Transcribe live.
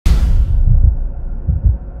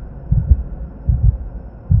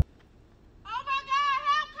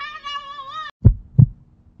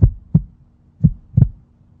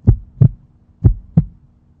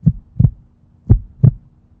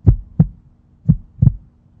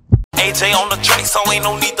AJ on the track, so ain't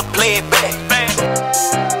no need to play it back.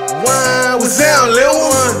 Wine was down, Lil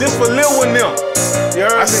One. This for Lil One now.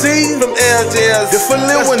 I see from LJs. This for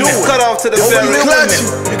Lil One. Cut off to the belly.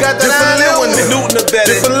 You got that for Lil One. Newton the belly.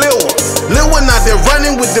 This for Lil One. Lil One out there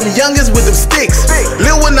running with them youngins with them sticks.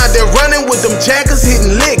 Lil One out there running with them jackers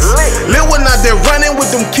hitting licks. Lil One out there running with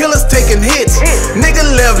them killers taking hits. Nigga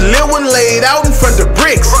left Lil One laid out in front of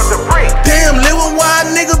bricks. Damn, Lil One, why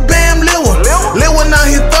nigga bam Lil One? Lil One out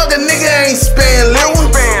here thuggin', nigga ain't span Lil One.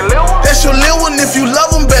 That's your Lil One, if you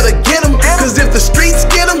love him, better get him. Cause if the streets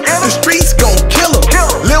get him, the streets gon' kill him.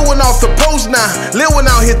 Lil One off the post now, Lil One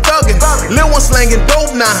out here thuggin'. Lil One slangin'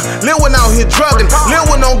 dope now, Lil One out here druggin'. Lil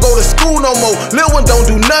One don't go to school no more, Lil One don't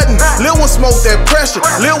do nothing. Lil One smoke that pressure,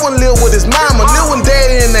 Lil One live with his mama. Lil One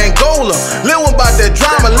daddy in Angola, Lil One bout that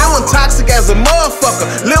drama. Lil One toxic as a motherfucker,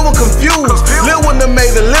 Lil One confused. Lil One done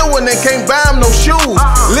made a Lil One and can't buy him no shoes.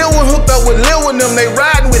 Lil One hooked up with Lil One, them they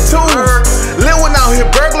riding with tools. Lil One out here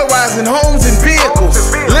burglarizing homes and vehicles.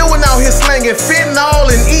 Lil One out here slanging fentanyl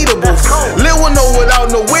and eatables. Lil One know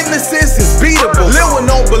without no witnesses is beatable. Lil One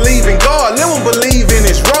don't believe in God, Lil One believe in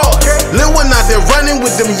his rod. Lil One out there running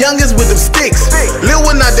with them youngins with them sticks. Lil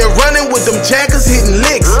One out there running with them jackers hitting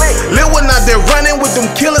licks. Lil One out there running with them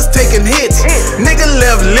killers taking hits. Nigga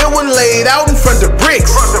left Lil One laid out in front of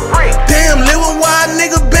bricks. Damn, Lil One, why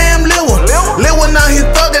nigga bam Lil One? Lil One out here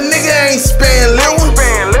thuggin', nigga ain't span Lil One.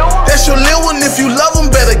 That's your Lil One, if you love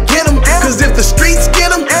him, better get him. Cause if the streets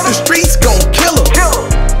get him, the streets gon' kill him.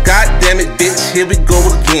 God damn it, bitch, here we go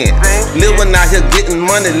again. Lil One out here getting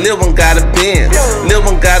money, Lil One got a bin. Lil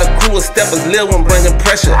One got a crew of steppers, Lil One bringing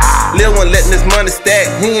pressure. Lil One letting his money stack,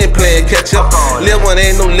 he ain't playing catch up. Lil One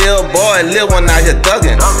ain't no lil boy, Lil One out here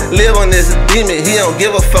thuggin'. Lil One is a demon, he don't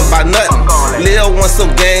give a fuck about nothing. Lil One so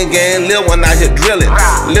gang, Lil One out here drillin'.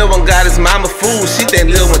 Lil One got his mama food, she think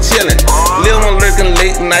Lil One chillin'. Lil One lurking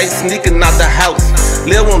late night, sneaking out the house.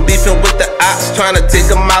 Lil One beefing with the ops, trying to take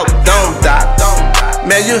him out. Don't die.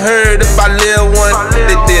 Man, you heard about Lil One?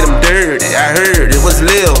 They did him dirty. I heard it was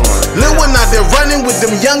Lil One. Lil One out there running with them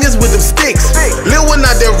youngins with them sticks. Lil One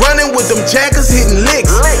out there running with them jackers hitting licks.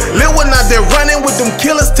 Lil One out there running with them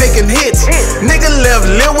killers taking hits. Nigga left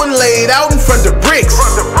Lil One laid out in front of bricks.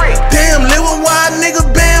 Damn, Lil One, why nigga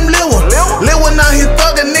bam Lil One? Lil One out here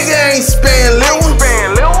thuggin', nigga ain't span